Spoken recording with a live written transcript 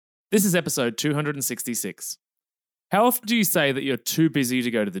This is episode 266. How often do you say that you're too busy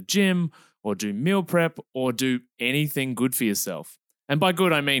to go to the gym or do meal prep or do anything good for yourself? And by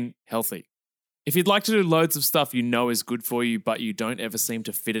good, I mean healthy. If you'd like to do loads of stuff you know is good for you, but you don't ever seem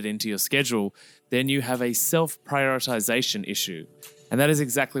to fit it into your schedule, then you have a self-prioritization issue. And that is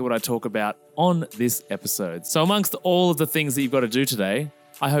exactly what I talk about on this episode. So amongst all of the things that you've got to do today,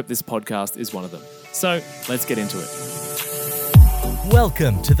 I hope this podcast is one of them. So let's get into it.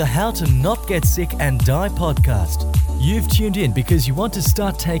 Welcome to the How to Not Get Sick and Die podcast. You've tuned in because you want to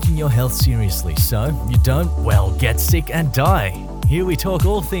start taking your health seriously so you don't, get sick and die. Here we talk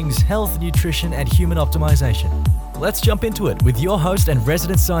all things health, nutrition, and human optimization. Let's jump into it with your host and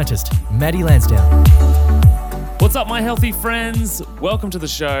resident scientist, Maddie Lansdowne. What's up, my healthy friends? Welcome to the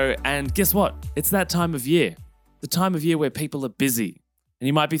show. And guess what? It's that time of year. The time of year where people are busy. And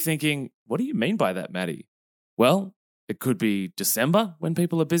you might be thinking, what do you mean by that, Maddie? Well, it could be December when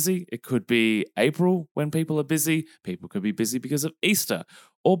people are busy. It could be April when people are busy. People could be busy because of Easter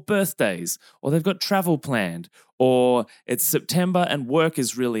or birthdays, or they've got travel planned, or it's September and work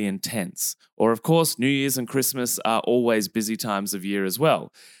is really intense. Or of course, New Year's and Christmas are always busy times of year as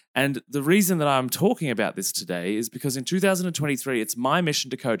well. And the reason that I'm talking about this today is because in 2023, it's my mission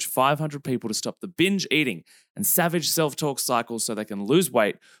to coach 500 people to stop the binge eating and savage self-talk cycles so they can lose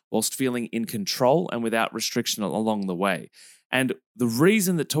weight whilst feeling in control and without restriction along the way. And the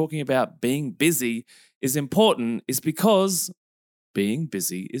reason that talking about being busy is important is because being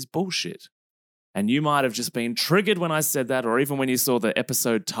busy is bullshit. And you might have just been triggered when I said that, or even when you saw the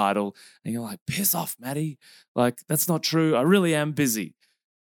episode title and you're like, piss off, Maddie. Like, that's not true. I really am busy.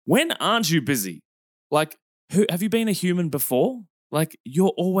 When aren't you busy? Like, have you been a human before? Like,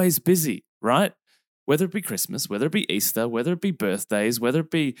 you're always busy, right? Whether it be Christmas, whether it be Easter, whether it be birthdays, whether it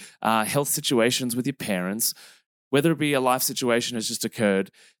be health situations with your parents, whether it be a life situation has just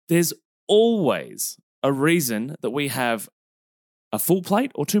occurred, there's always a reason that we have a full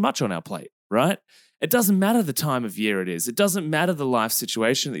plate or too much on our plate, right? It doesn't matter the time of year it is. It doesn't matter the life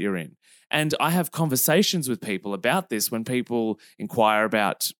situation that you're in. And I have conversations with people about this when people inquire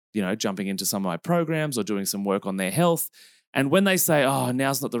about, jumping into some of my programs or doing some work on their health. And when they say, oh,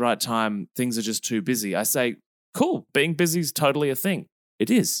 now's not the right time, things are just too busy, I say, cool, being busy is totally a thing. It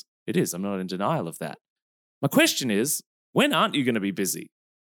is. It is. I'm not in denial of that. My question is, when aren't you going to be busy?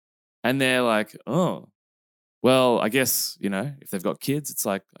 And they're like, oh, well, I guess, if they've got kids, it's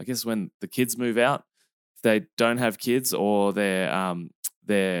like, I guess when the kids move out, if they don't have kids or their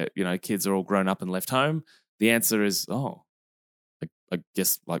kids are all grown up and left home, the answer is, I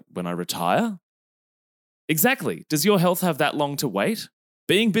guess like when I retire. Exactly. Does your health have that long to wait?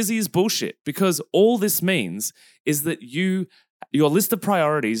 Being busy is bullshit because all this means is that your list of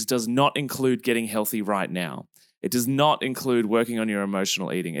priorities does not include getting healthy right now. It does not include working on your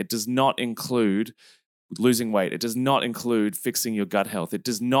emotional eating. It does not include losing weight. It does not include fixing your gut health. It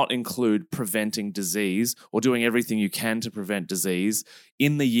does not include preventing disease or doing everything you can to prevent disease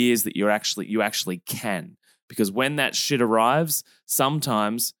in the years that you actually can. Because when that shit arrives,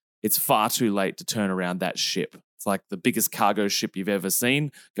 sometimes it's far too late to turn around that ship. It's like the biggest cargo ship you've ever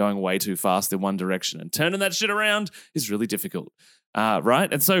seen going way too fast in one direction. And turning that shit around is really difficult,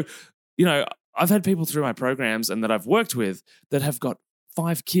 right? And so, I've had people through my programs and that I've worked with that have got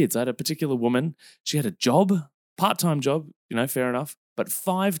 5 kids. I had a particular woman, she had a job, part-time job, fair enough, but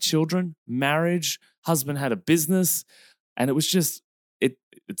 5 children, marriage, husband had a business, and it was just,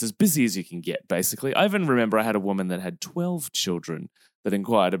 it's as busy as you can get, basically. I even remember I had a woman that had 12 children that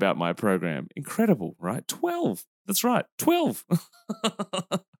inquired about my program. Incredible, right? 12. That's right, 12.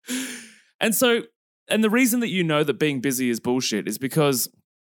 And the reason that you know that being busy is bullshit is because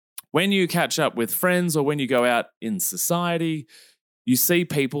when you catch up with friends or when you go out in society, you see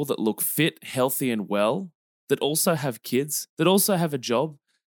people that look fit, healthy, and well, that also have kids, that also have a job,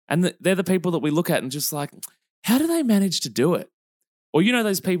 and they're the people that we look at and just like, how do they manage to do it? Or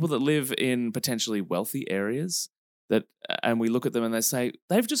those people that live in potentially wealthy areas and we look at them and they say,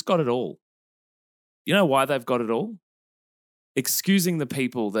 they've just got it all. You know why they've got it all? Excusing the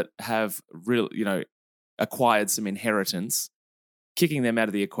people that have acquired some inheritance, kicking them out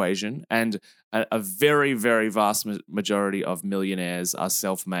of the equation, and a very, very vast majority of millionaires are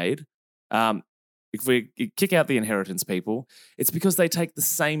self-made. If we kick out the inheritance people, it's because they take the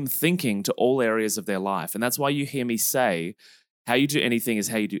same thinking to all areas of their life. And that's why you hear me say, how you do anything is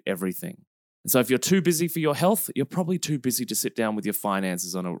how you do everything. And so if you're too busy for your health, you're probably too busy to sit down with your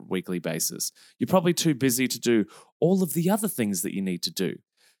finances on a weekly basis. You're probably too busy to do all of the other things that you need to do.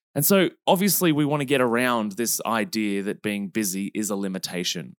 And so obviously we want to get around this idea that being busy is a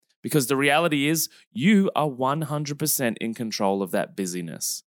limitation, because the reality is you are 100% in control of that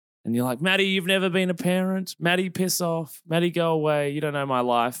busyness. And you're like, Maddie, you've never been a parent. Maddie, piss off. Maddie, go away. You don't know my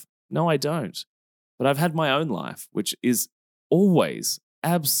life. No, I don't. But I've had my own life, which is always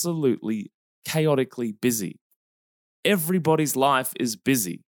absolutely chaotically busy. Everybody's life is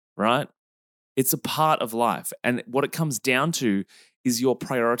busy, right? It's a part of life. And what it comes down to is your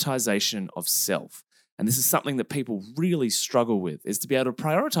prioritization of self. And this is something that people really struggle with, is to be able to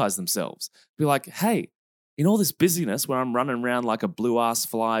prioritize themselves. Be like, hey, in all this busyness where I'm running around like a blue ass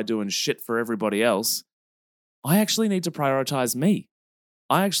fly doing shit for everybody else, I actually need to prioritize me.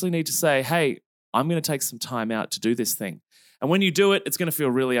 I actually need to say, hey, I'm going to take some time out to do this thing. And when you do it, it's going to feel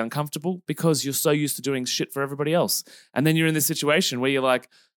really uncomfortable because you're so used to doing shit for everybody else. And then you're in this situation where you're like,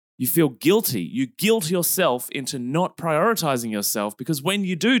 you feel guilty. You guilt yourself into not prioritizing yourself because when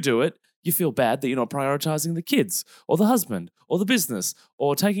you do it, you feel bad that you're not prioritizing the kids or the husband or the business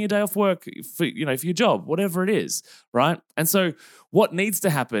or taking a day off work for your job, whatever it is, right? And so what needs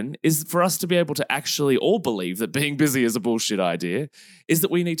to happen is for us to be able to actually all believe that being busy is a bullshit idea, is that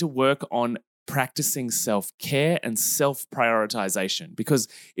we need to work on practicing self-care and self-prioritization. Because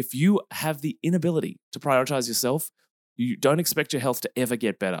if you have the inability to prioritize yourself, you don't expect your health to ever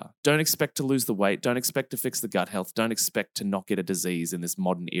get better. Don't expect to lose the weight. Don't expect to fix the gut health. Don't expect to not get a disease in this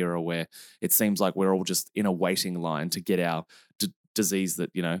modern era where it seems like we're all just in a waiting line to get our disease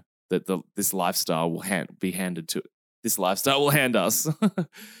that, this lifestyle will be handed to. This lifestyle will hand us.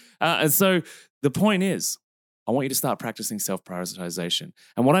 And so the point is, I want you to start practicing self-prioritization.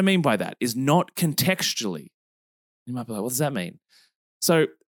 And what I mean by that is not contextually. You might be like, what does that mean? So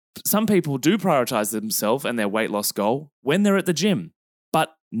some people do prioritize themselves and their weight loss goal when they're at the gym,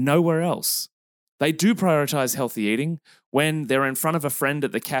 but nowhere else. They do prioritize healthy eating when they're in front of a friend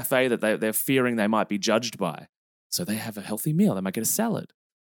at the cafe that they're fearing they might be judged by. So they have a healthy meal. They might get a salad.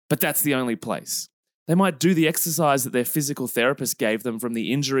 But that's the only place. They might do the exercise that their physical therapist gave them from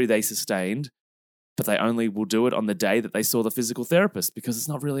the injury they sustained, but they only will do it on the day that they saw the physical therapist because it's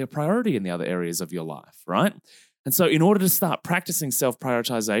not really a priority in the other areas of your life, right? And so in order to start practicing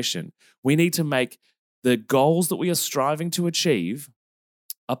self-prioritization, we need to make the goals that we are striving to achieve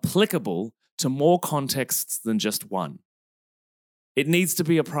applicable to more contexts than just one. It needs to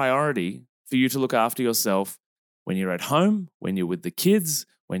be a priority for you to look after yourself when you're at home, when you're with the kids,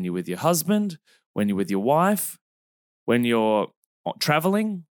 when you're with your husband, when you're with your wife, when you're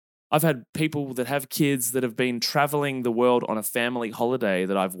traveling. I've had people that have kids that have been traveling the world on a family holiday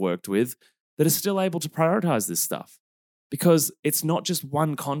that I've worked with that are still able to prioritize this stuff because it's not just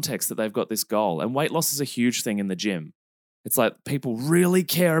one context that they've got this goal. And weight loss is a huge thing in the gym. It's like people really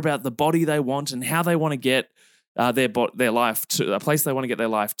care about the body they want and how they want to get their life to a place they want to get their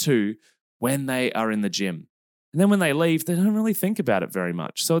life to when they are in the gym. And then when they leave, they don't really think about it very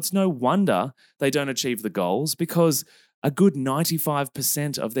much. So it's no wonder they don't achieve the goals because a good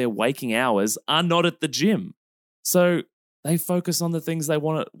 95% of their waking hours are not at the gym. So they focus on the things they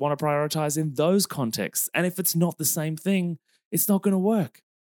want to prioritize in those contexts. And if it's not the same thing, it's not going to work.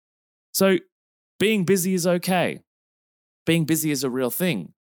 So being busy is okay. Being busy is a real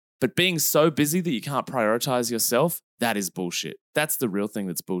thing. But being so busy that you can't prioritize yourself, that is bullshit. That's the real thing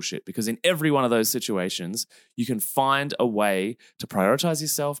that's bullshit. Because in every one of those situations, you can find a way to prioritize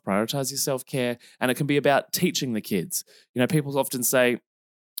yourself, prioritize your self-care, and it can be about teaching the kids. People often say,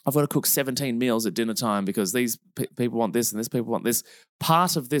 I've got to cook 17 meals at dinner time because these people want this and these people want this.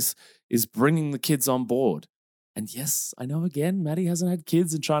 Part of this is bringing the kids on board. And yes, I know again, Maddie hasn't had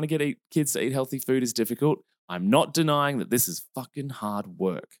kids and trying to get kids to eat healthy food is difficult. I'm not denying that this is fucking hard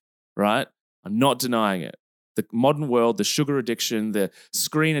work, right? I'm not denying it. The modern world, the sugar addiction, the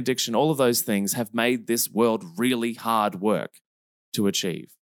screen addiction, all of those things have made this world really hard work to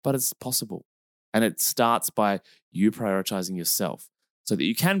achieve. But it's possible. And it starts by you prioritizing yourself so that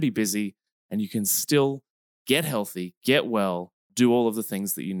you can be busy and you can still get healthy, get well, do all of the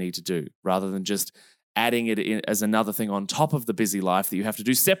things that you need to do rather than just adding it in as another thing on top of the busy life that you have to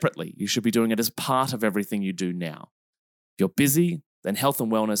do separately. You should be doing it as part of everything you do now. If you're busy, then health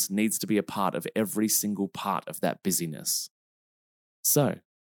and wellness needs to be a part of every single part of that busyness. So,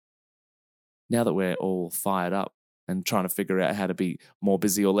 now that we're all fired up and trying to figure out how to be more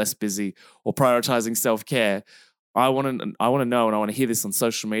busy or less busy or prioritizing self-care, I want to know, and I want to hear this on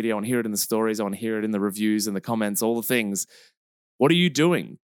social media. I want to hear it in the stories. I want to hear it in the reviews and the comments, all the things. What are you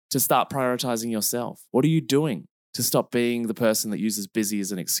doing to start prioritizing yourself? What are you doing to stop being the person that uses busy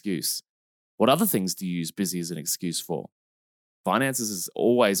as an excuse? What other things do you use busy as an excuse for? Finances is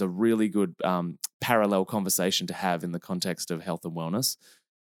always a really good parallel conversation to have in the context of health and wellness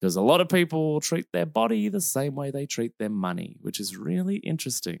because a lot of people treat their body the same way they treat their money, which is really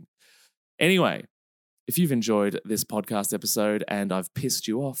interesting. Anyway, If you've enjoyed this podcast episode and I've pissed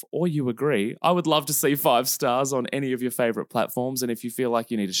you off or you agree, I would love to see 5 stars on any of your favorite platforms. And if you feel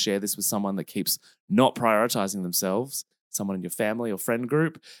like you need to share this with someone that keeps not prioritizing themselves, someone in your family or friend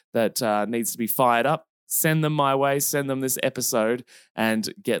group that needs to be fired up, send them my way, send them this episode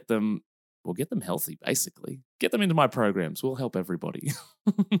and get them healthy, basically. Get them into my programs. We'll help everybody.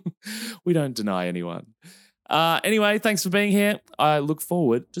 We don't deny anyone. Anyway, thanks for being here. I look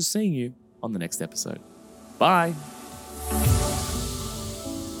forward to seeing you on the next episode. Bye.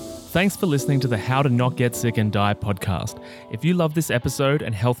 Thanks for listening to the How to Not Get Sick and Die podcast. If you love this episode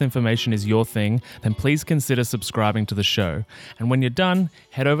and health information is your thing, then please consider subscribing to the show. And when you're done,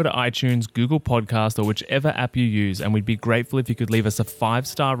 head over to iTunes, Google Podcast, or whichever app you use, and we'd be grateful if you could leave us a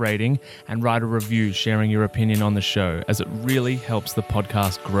 5-star rating and write a review sharing your opinion on the show, as it really helps the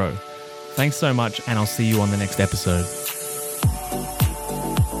podcast grow. Thanks so much, and I'll see you on the next episode.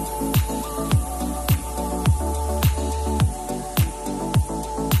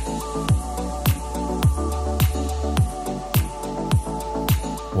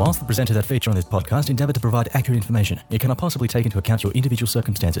 Whilst the presenter that feature on this podcast endeavour to provide accurate information, it cannot possibly take into account your individual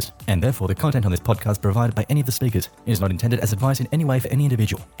circumstances, and therefore the content on this podcast provided by any of the speakers is not intended as advice in any way for any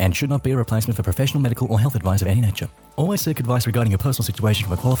individual, and should not be a replacement for professional medical or health advice of any nature. Always seek advice regarding your personal situation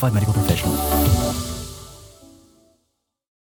from a qualified medical professional.